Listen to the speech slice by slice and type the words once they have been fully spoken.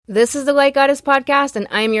This is the Light Goddess Podcast, and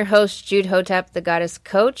I'm your host, Jude Hotep, the Goddess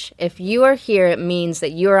Coach. If you are here, it means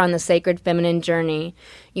that you are on the sacred feminine journey.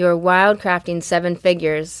 You are wildcrafting 7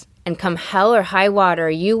 figures, and come hell or high water,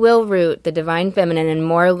 you will root the divine feminine and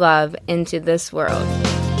more love into this world.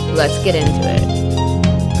 Let's get into it.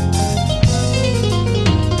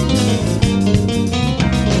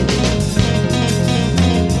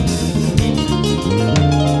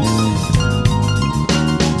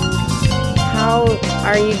 How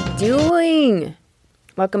are you doing?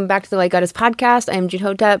 Welcome back to the Light Goddess Podcast. I am Jude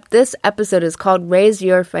Hotep. This episode is called Raise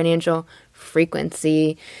Your Financial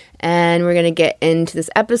Frequency. And we're going to get into this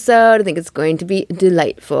episode. I think it's going to be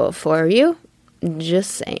delightful for you.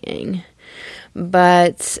 Just saying.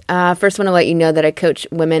 But first, I want to let you know that I coach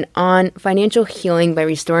women on financial healing by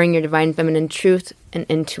restoring your divine feminine truth and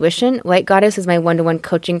intuition. Light Goddess is my one-to-one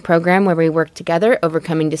coaching program where we work together,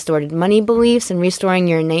 overcoming distorted money beliefs and restoring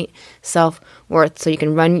your innate self-worth so you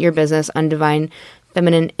can run your business on divine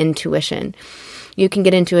feminine intuition. You can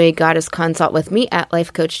get into a goddess consult with me at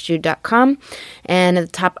lifecoachjude.com. And at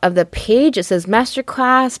the top of the page, it says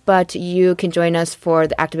Masterclass, but you can join us for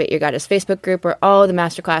the Activate Your Goddess Facebook group where all the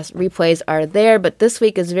Masterclass replays are there. But this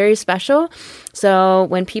week is very special. So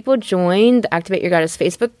when people join the Activate Your Goddess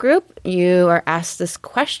Facebook group, you are asked this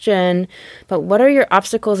question, but what are your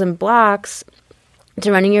obstacles and blocks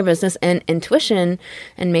to running your business and intuition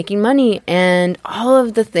and making money, and all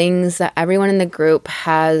of the things that everyone in the group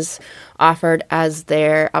has offered as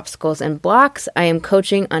their obstacles and blocks. I am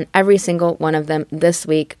coaching on every single one of them this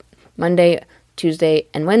week, Monday, Tuesday,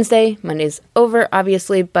 and Wednesday. Monday's over,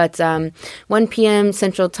 obviously, but 1 p.m.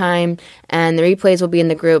 Central Time, and the replays will be in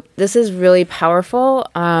the group. This is really powerful.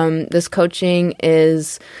 This coaching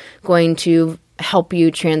is going to help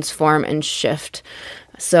you transform and shift.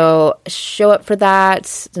 So show up for that.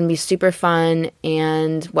 It's going to be super fun,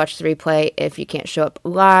 and watch the replay if you can't show up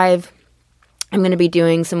live. I'm going to be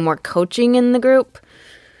doing some more coaching in the group,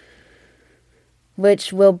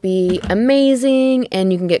 which will be amazing,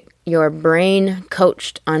 and you can get your brain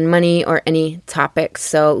coached on money or any topics.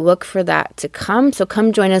 So look for that to come. So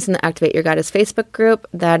come join us in the Activate Your Goddess Facebook group.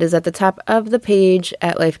 That is at the top of the page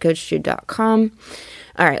at lifecoachjude.com.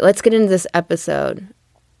 All right, let's get into this episode.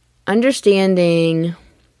 Understanding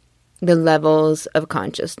the levels of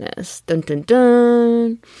consciousness. Dun, dun,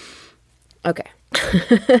 dun. Okay.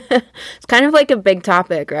 It's kind of like a big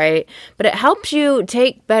topic, right? But it helps you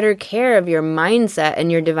take better care of your mindset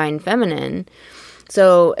and your divine feminine.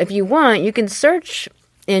 So if you want, you can search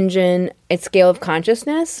engine a scale of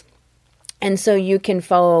consciousness. And so you can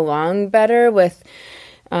follow along better with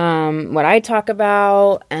what I talk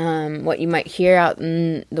about, what you might hear out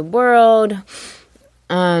in the world.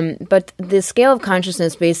 But the scale of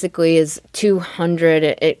consciousness basically is 200.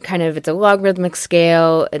 It's a logarithmic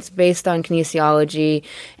scale. It's based on kinesiology,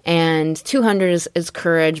 and 200 is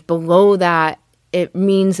courage. Below that, it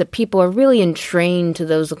means that people are really entrained to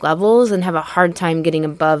those levels and have a hard time getting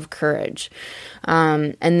above courage.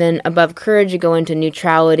 And then above courage, you go into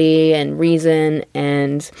neutrality and reason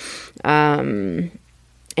and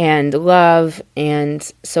love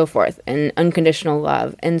and so forth, and unconditional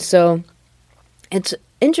love. And so it's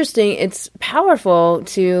interesting, it's powerful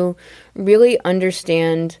to really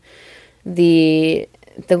understand the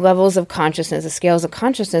levels of consciousness, the scales of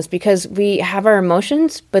consciousness, because we have our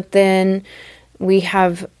emotions, but then we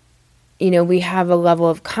have a level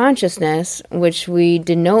of consciousness which we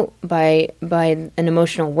denote by an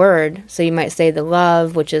emotional word. So you might say the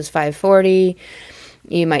love, which is 540.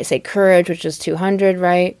 You might say courage, which is 200,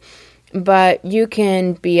 right? But you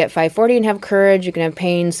can be at 540 and have courage. You can have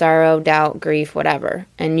pain, sorrow, doubt, grief, whatever.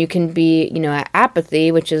 And you can be, at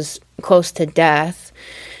apathy, which is close to death,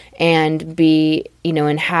 and be,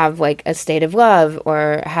 and have like a state of love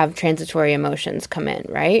or have transitory emotions come in,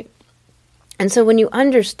 right? And so when you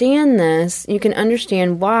understand this, you can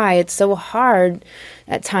understand why it's so hard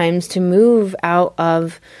at times to move out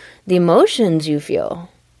of the emotions you feel.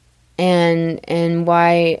 And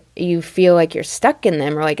why you feel like you're stuck in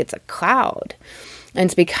them, or like it's a cloud. And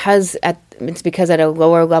it's because at a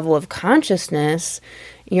lower level of consciousness,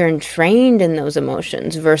 you're entrained in those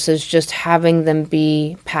emotions versus just having them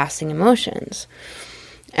be passing emotions.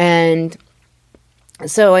 And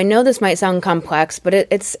so I know this might sound complex, but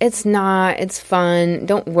it's not. It's fun.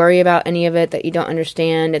 Don't worry about any of it that you don't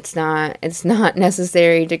understand. It's not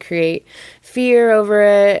necessary to create fear over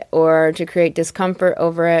it or to create discomfort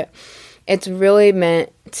over it. It's really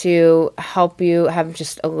meant to help you have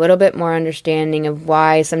just a little bit more understanding of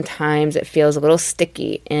why sometimes it feels a little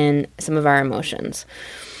sticky in some of our emotions.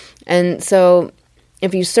 And so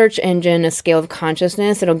if you search engine a scale of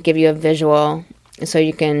consciousness, it'll give you a visual so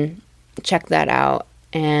you can check that out.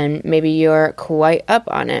 and maybe you're quite up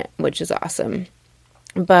on it, which is awesome.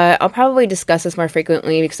 But I'll probably discuss this more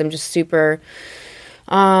frequently because I'm just super,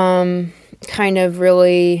 kind of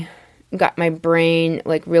really got my brain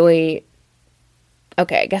like really,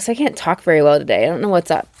 okay, I guess I can't talk very well today. I don't know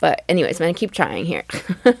what's up, but anyways, I'm going to keep trying here.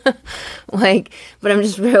 But I'm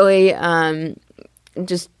just really,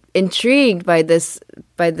 just intrigued by this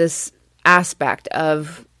aspect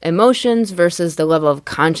of emotions versus the level of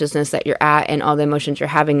consciousness that you're at and all the emotions you're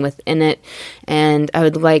having within it. And I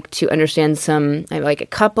would like to understand a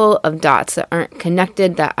couple of dots that aren't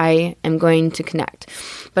connected that I am going to connect.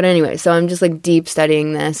 But anyway, so I'm just like deep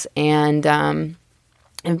studying this, and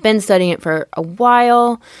I've been studying it for a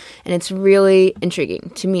while, and it's really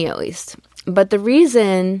intriguing, to me at least. But the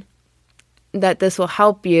reason that this will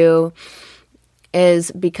help you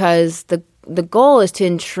is because the goal is to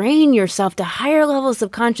entrain yourself to higher levels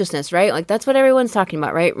of consciousness, right? Like that's what everyone's talking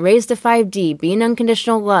about, right? Raise to 5D, be in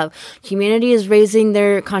unconditional love. Humanity is raising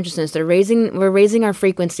their consciousness. We're raising our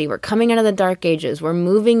frequency. We're coming out of the dark ages. We're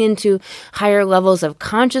moving into higher levels of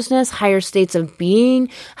consciousness, higher states of being,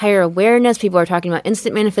 higher awareness. People are talking about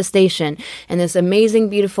instant manifestation and this amazing,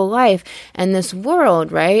 beautiful life and this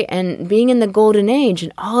world, right? And being in the golden age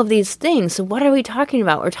and all of these things. So what are we talking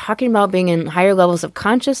about? We're talking about being in higher levels of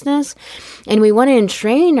consciousness. And we want to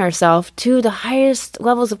entrain ourselves to the highest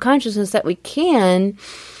levels of consciousness that we can,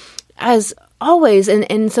 as always.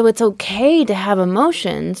 And so it's okay to have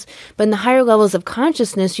emotions, but in the higher levels of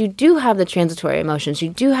consciousness, you do have the transitory emotions. You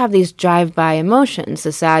do have these drive-by emotions.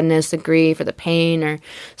 The sadness, the grief, or the pain, or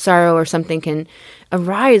sorrow, or something can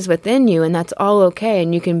arise within you, and that's all okay.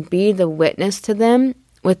 And you can be the witness to them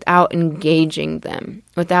without engaging them,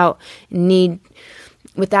 without need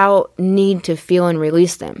to feel and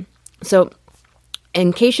release them. So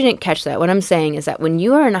in case you didn't catch that, what I'm saying is that when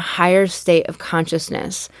you are in a higher state of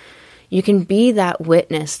consciousness, you can be that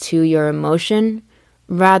witness to your emotion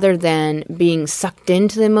rather than being sucked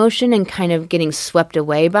into the emotion and kind of getting swept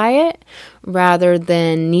away by it, rather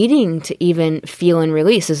than needing to even feel and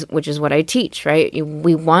release, which is what I teach, right?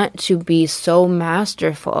 We want to be so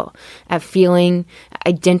masterful at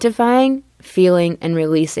identifying, feeling, and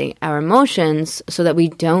releasing our emotions so that we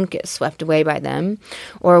don't get swept away by them,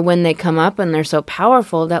 or when they come up and they're so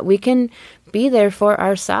powerful that we can be there for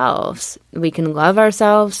ourselves. We can love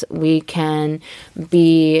ourselves. We can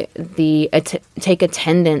take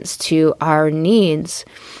attendance to our needs,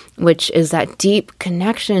 which is that deep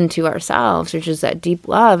connection to ourselves, which is that deep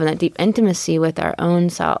love and that deep intimacy with our own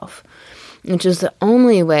self, which is the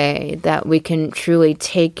only way that we can truly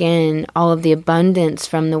take in all of the abundance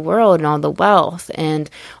from the world and all the wealth and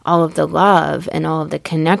all of the love and all of the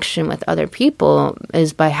connection with other people,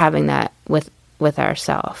 is by having that with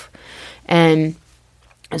ourselves. And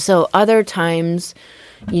so other times,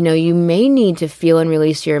 you may need to feel and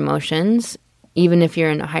release your emotions, even if you're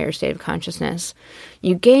in a higher state of consciousness.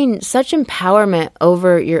 You gain such empowerment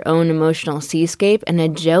over your own emotional seascape and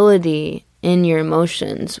agility in your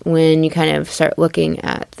emotions when you kind of start looking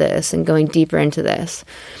at this and going deeper into this.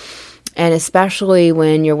 And especially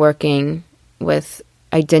when you're working with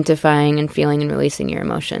identifying and feeling and releasing your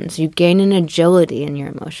emotions, you gain an agility in your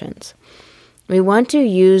emotions. We want to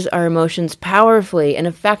use our emotions powerfully and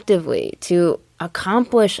effectively to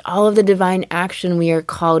accomplish all of the divine action we are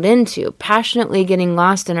called into, passionately getting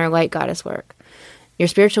lost in our light goddess work. Your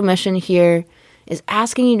spiritual mission here is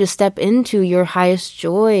asking you to step into your highest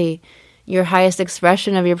joy, your highest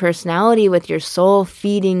expression of your personality, with your soul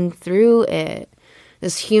feeding through it.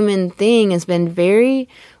 This human thing has been very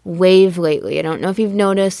wave lately. I don't know if you've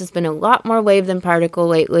noticed, it's been a lot more wave than particle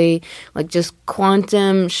lately, like just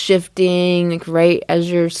quantum shifting, like right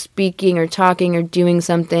as you're speaking or talking or doing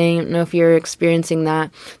something. I don't know if you're experiencing that.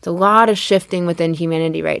 It's a lot of shifting within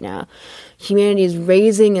humanity right now. Humanity is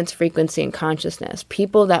raising its frequency and consciousness.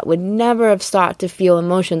 People that would never have sought to feel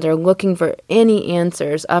emotions are looking for any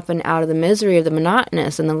answers up and out of the misery of the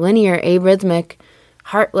monotonous and the linear, arrhythmic,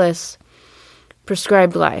 heartless,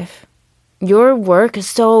 prescribed life. Your work is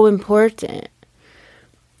so important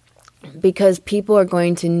because people are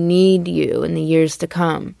going to need you in the years to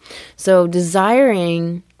come. So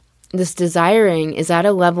desiring is at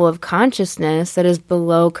a level of consciousness that is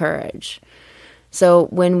below courage. So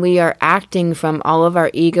when we are acting from all of our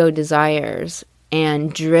ego desires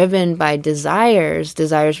and driven by desires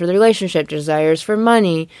for the relationship, desires for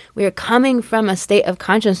money, we are coming from a state of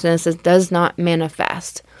consciousness that does not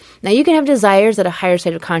manifest. Now, you can have desires at a higher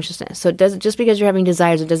state of consciousness. So just because you're having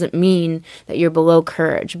desires, it doesn't mean that you're below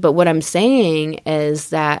courage. But what I'm saying is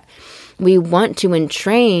that We want to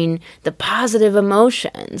entrain the positive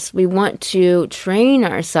emotions. We want to train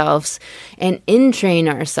ourselves and entrain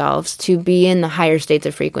ourselves to be in the higher states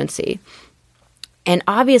of frequency. And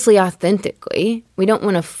obviously, authentically, we don't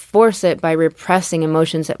want to force it by repressing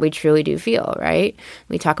emotions that we truly do feel, right?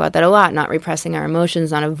 We talk about that a lot, not repressing our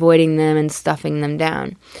emotions, not avoiding them and stuffing them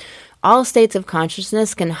down. All states of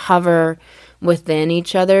consciousness can hover within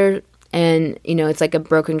each other. And, it's like a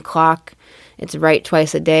broken clock. It's right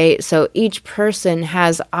twice a day. So each person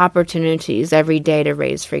has opportunities every day to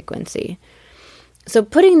raise frequency. So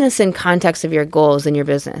putting this in context of your goals in your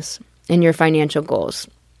business, in your financial goals,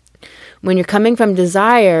 when you're coming from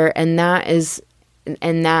desire and that's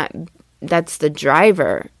the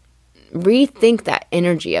driver, rethink that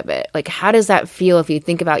energy of it. Like, how does that feel if you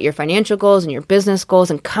think about your financial goals and your business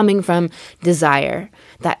goals and coming from desire,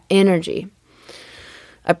 that energy?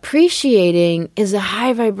 Appreciating is a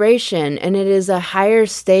high vibration, and it is a higher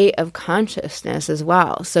state of consciousness as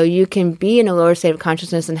well. So you can be in a lower state of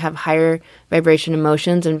consciousness and have higher vibration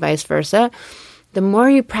emotions and vice versa. The more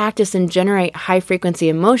you practice and generate high frequency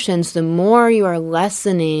emotions, the more you are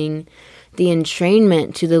lessening the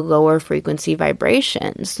entrainment to the lower frequency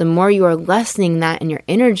vibrations. The more you are lessening that in your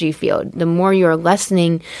energy field, the more you are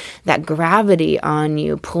lessening that gravity on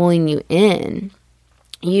you, pulling you in.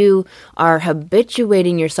 You are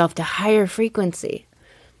habituating yourself to higher frequency.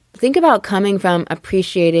 Think about coming from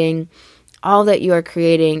appreciating all that you are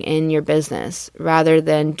creating in your business rather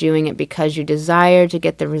than doing it because you desire to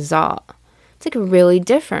get the result. It's like a really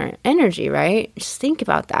different energy, right? Just think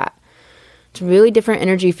about that. It's a really different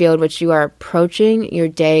energy field which you are approaching your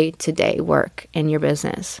day-to-day work in your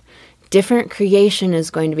business. Different creation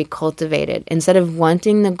is going to be cultivated. Instead of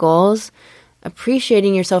wanting the goals,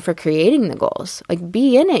 appreciating yourself for creating the goals. Like,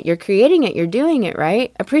 be in it. You're creating it. You're doing it,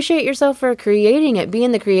 right? Appreciate yourself for creating it. Be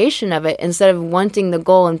in the creation of it instead of wanting the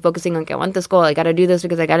goal and focusing like, I want this goal. I got to do this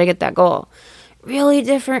because I got to get that goal. Really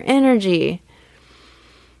different energy.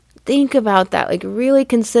 Think about that. Like, really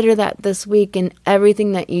consider that this week in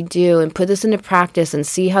everything that you do and put this into practice and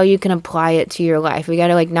see how you can apply it to your life. We got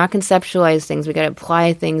to not conceptualize things. We got to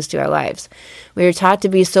apply things to our lives. We are taught to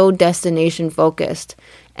be so destination focused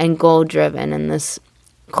and goal driven in this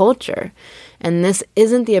culture. And this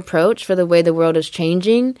isn't the approach for the way the world is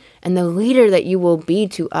changing and the leader that you will be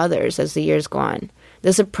to others as the years go on.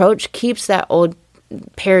 This approach keeps that old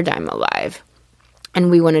paradigm alive. And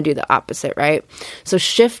we want to do the opposite, right? So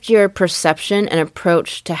shift your perception and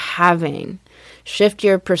approach to having. Shift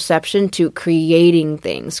your perception to creating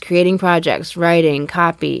things, creating projects, writing,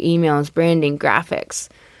 copy, emails, branding, graphics,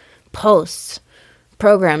 posts,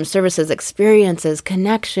 programs, services, experiences,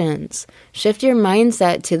 connections. Shift your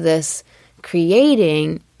mindset to this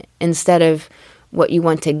creating instead of what you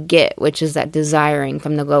want to get, which is that desiring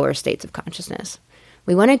from the lower states of consciousness.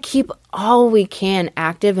 We want to keep all we can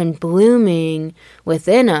active and blooming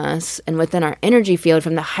within us and within our energy field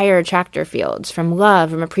from the higher attractor fields, from love,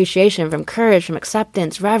 from appreciation, from courage, from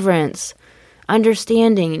acceptance, reverence,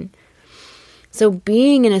 understanding. So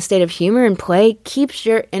being in a state of humor and play keeps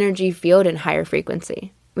your energy field in higher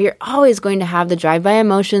frequency. We are always going to have the drive-by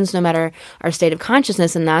emotions no matter our state of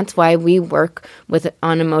consciousness, and that's why we work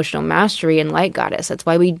on emotional mastery and Light Goddess. That's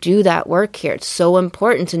why we do that work here. It's so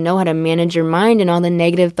important to know how to manage your mind and all the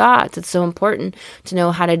negative thoughts. It's so important to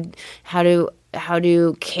know how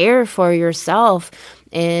to care for yourself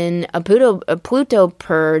in a Pluto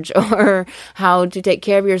purge, or how to take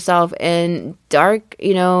care of yourself in dark,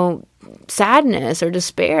 sadness or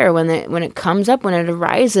despair when it comes up, when it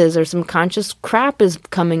arises, or some conscious crap is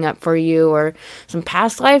coming up for you, or some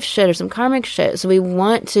past life shit or some karmic shit. So we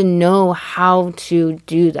want to know how to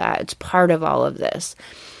do that. It's part of all of this.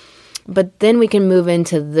 But then we can move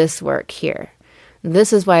into this work here.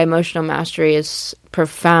 This is why emotional mastery is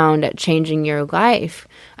profound at changing your life,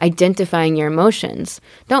 identifying your emotions.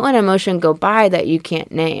 Don't let an emotion go by that you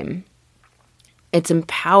can't name. It's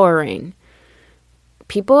empowering.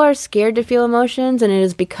 People are scared to feel emotions, and it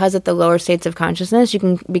is because at the lower states of consciousness, you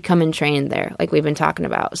can become entrained there, like we've been talking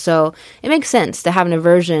about. So it makes sense to have an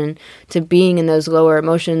aversion to being in those lower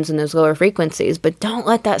emotions and those lower frequencies, but don't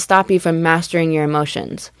let that stop you from mastering your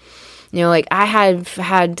emotions. I have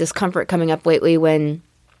had discomfort coming up lately when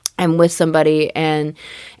I'm with somebody, and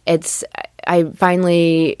I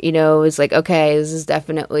finally, was like, okay, this is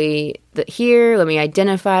definitely here. Let me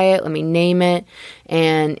identify it. Let me name it.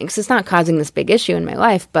 And it's not causing this big issue in my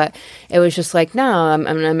life, but it was just like, no, I'm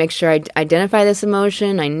going to make sure I identify this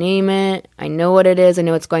emotion. I name it. I know what it is. I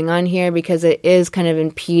know what's going on here, because it is kind of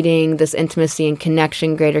impeding this intimacy and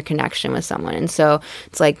connection, greater connection with someone. And so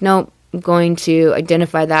it's like, nope, going to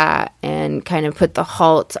identify that and kind of put the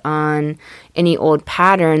halt on any old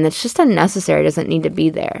pattern that's just unnecessary, doesn't need to be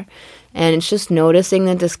there. And it's just noticing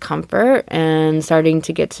the discomfort and starting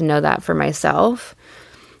to get to know that for myself.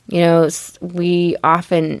 We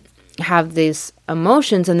often have these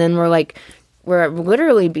emotions, and then we're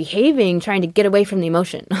literally behaving, trying to get away from the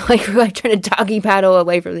emotion. We're trying to doggy paddle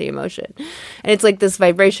away from the emotion. And it's like this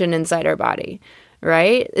vibration inside our body,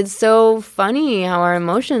 right? It's so funny how our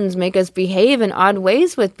emotions make us behave in odd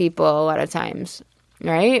ways with people a lot of times,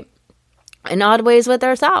 right? In odd ways with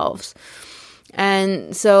ourselves.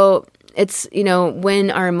 And so it's,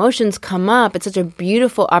 when our emotions come up, it's such a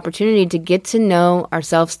beautiful opportunity to get to know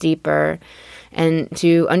ourselves deeper and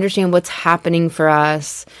to understand what's happening for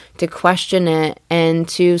us, to question it, and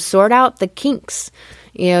to sort out the kinks.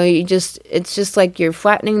 It's just like you're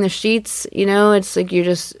flattening the sheets, it's like you're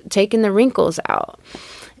just taking the wrinkles out.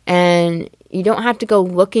 And you don't have to go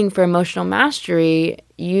looking for emotional mastery.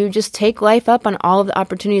 You just take life up on all of the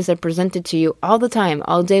opportunities that are presented to you all the time,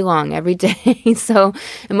 all day long, every day. So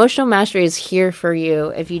emotional mastery is here for you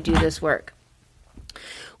if you do this work.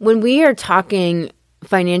 When we are talking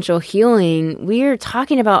financial healing, we are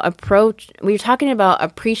talking about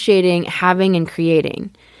appreciating, having, and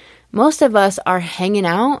creating. Most of us are hanging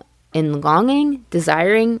out in longing,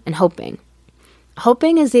 desiring, and hoping.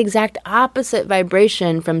 Hoping is the exact opposite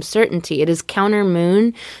vibration from certainty. It is counter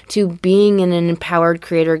moon to being in an empowered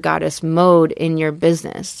creator goddess mode in your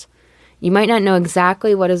business. You might not know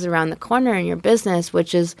exactly what is around the corner in your business,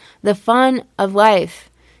 which is the fun of life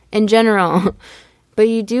in general. But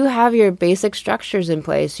you do have your basic structures in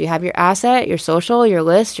place. You have your asset, your social, your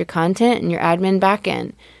list, your content, and your admin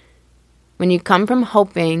backend. When you come from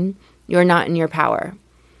hoping, you're not in your power.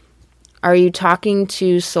 Are you talking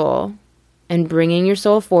to soul and bringing your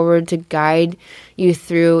soul forward to guide you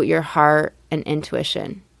through your heart and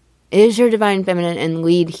intuition? Is your divine feminine in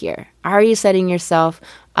lead here? Are you setting yourself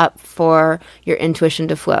up for your intuition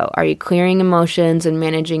to flow? Are you clearing emotions and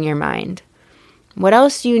managing your mind? What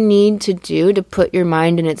else do you need to do to put your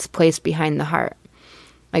mind in its place behind the heart?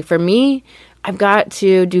 Like for me, I've got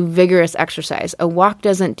to do vigorous exercise. A walk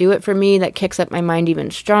doesn't do it for me. That kicks up my mind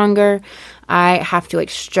even stronger. I have to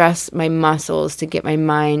stress my muscles to get my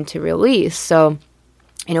mind to release. So,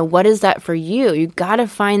 what is that for you? You got to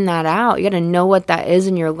find that out. You got to know what that is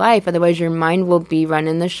in your life. Otherwise, your mind will be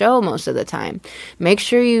running the show most of the time. Make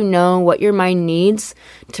sure you know what your mind needs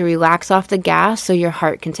to relax off the gas so your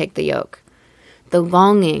heart can take the yoke. The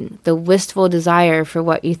longing, the wistful desire for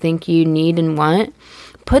what you think you need and want,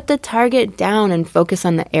 put the target down and focus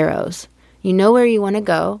on the arrows. You know where you want to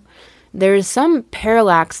go. There is some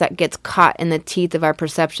parallax that gets caught in the teeth of our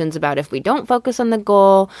perceptions about if we don't focus on the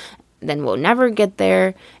goal, then we'll never get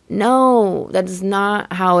there. No, that is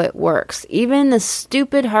not how it works. Even the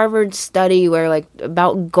stupid Harvard study where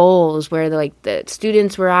about goals, where the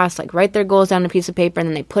students were asked write their goals down on a piece of paper, and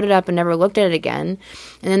then they put it up and never looked at it again.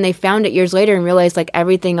 And then they found it years later and realized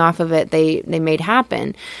everything off of it they made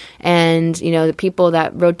happen. And the people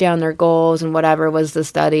that wrote down their goals and whatever was the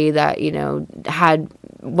study that had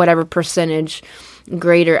whatever percentage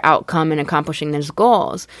greater outcome in accomplishing those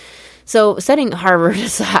goals. So setting Harvard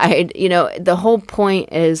aside, the whole point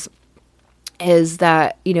is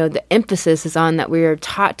that, the emphasis is on that we are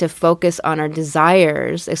taught to focus on our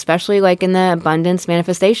desires, especially in the abundance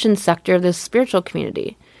manifestation sector of the spiritual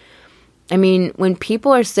community. I mean, when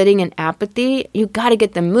people are sitting in apathy, you got to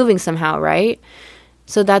get them moving somehow, right?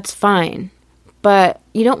 So that's fine. But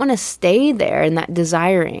you don't want to stay there in that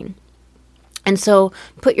desiring. And so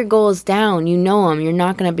put your goals down. You know them. You're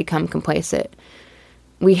not going to become complacent.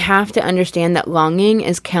 We have to understand that longing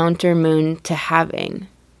is counter moon to having.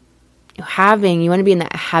 You want to be in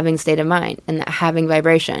that having state of mind, and that having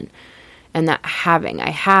vibration, and that having.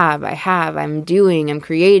 I have, I'm doing, I'm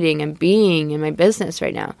creating, I'm being in my business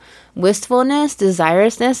right now. Wistfulness,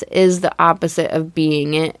 desirousness is the opposite of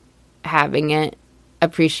being it, having it,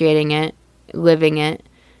 appreciating it, living it.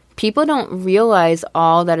 People don't realize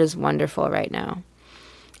all that is wonderful right now,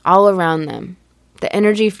 all around them. The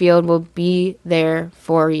energy field will be there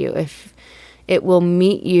for you. If it will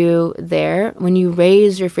meet you there when you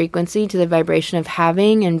raise your frequency to the vibration of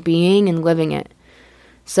having and being and living it.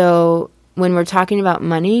 So when we're talking about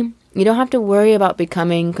money, you don't have to worry about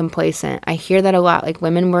becoming complacent. I hear that a lot,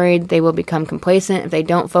 women worried they will become complacent if they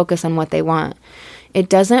don't focus on what they want. It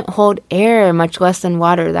doesn't hold air, much less than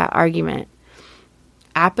water, that argument.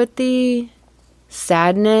 Apathy,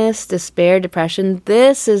 sadness, despair, depression,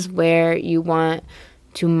 this is where you want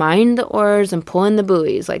to mind the oars and pull in the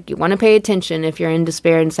buoys. Like, you want to pay attention if you're in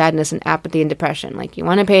despair and sadness and apathy and depression. Like, you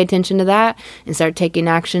want to pay attention to that and start taking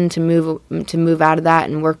action to move out of that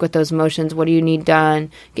and work with those emotions. What do you need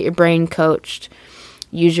done? Get your brain coached.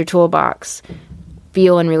 Use your toolbox.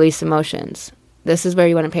 Feel and release emotions. This is where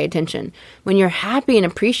you want to pay attention. When you're happy and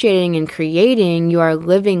appreciating and creating, you are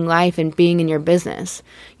living life and being in your business.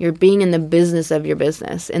 You're being in the business of your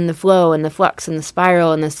business, in the flow and the flux and the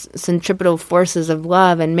spiral and the centripetal forces of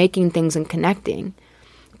love and making things and connecting.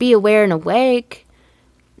 Be aware and awake.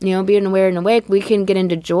 Being aware and awake, we can get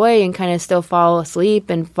into joy and kind of still fall asleep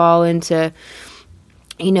and fall into,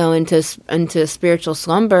 into spiritual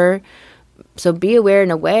slumber. So be aware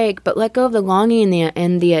and awake, but let go of the longing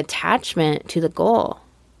and the attachment to the goal.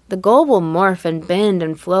 The goal will morph and bend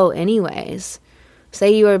and flow anyways.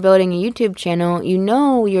 Say you are building a YouTube channel,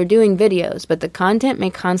 you're doing videos, but the content may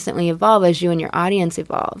constantly evolve as you and your audience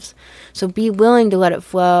evolves. So be willing to let it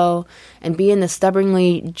flow and be in the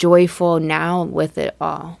stubbornly joyful now with it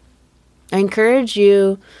all. I encourage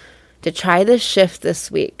you to try this shift this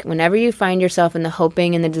week. Whenever you find yourself in the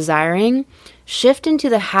hoping and the desiring, shift into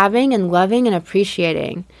the having and loving and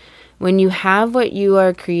appreciating. When you have what you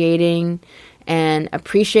are creating and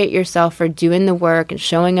appreciate yourself for doing the work and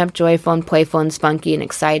showing up joyful and playful and spunky and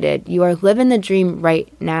excited, you are living the dream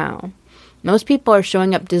right now. Most people are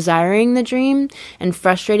showing up desiring the dream and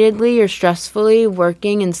frustratedly or stressfully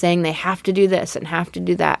working and saying they have to do this and have to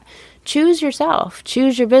do that. Choose yourself.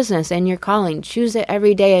 Choose your business and your calling. Choose it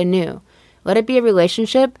every day anew. Let it be a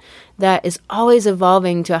relationship that is always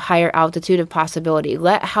evolving to a higher altitude of possibility.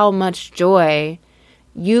 Let how much joy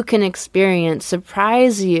you can experience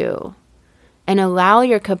surprise you, and allow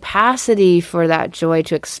your capacity for that joy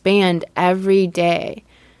to expand every day.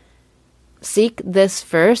 Seek this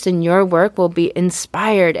first, and your work will be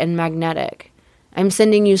inspired and magnetic. I'm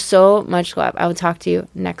sending you so much love. I will talk to you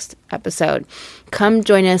next episode. Come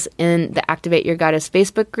join us in the Activate Your Goddess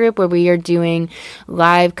Facebook group, where we are doing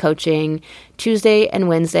live coaching Tuesday and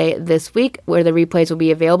Wednesday this week, where the replays will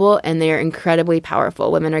be available, and they are incredibly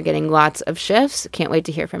powerful. Women are getting lots of shifts. Can't wait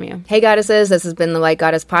to hear from you. Hey, goddesses. This has been the Light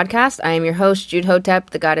Goddess Podcast. I am your host, Jude Hotep,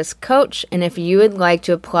 the Goddess Coach. And if you would like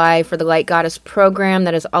to apply for the Light Goddess program,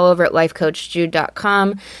 that is all over at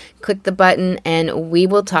lifecoachjude.com. Click the button and we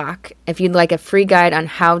will talk. If you'd like a free guide on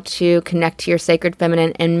how to connect to your sacred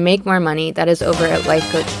feminine and make more money, that is over at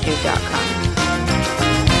lifecoachjude.com.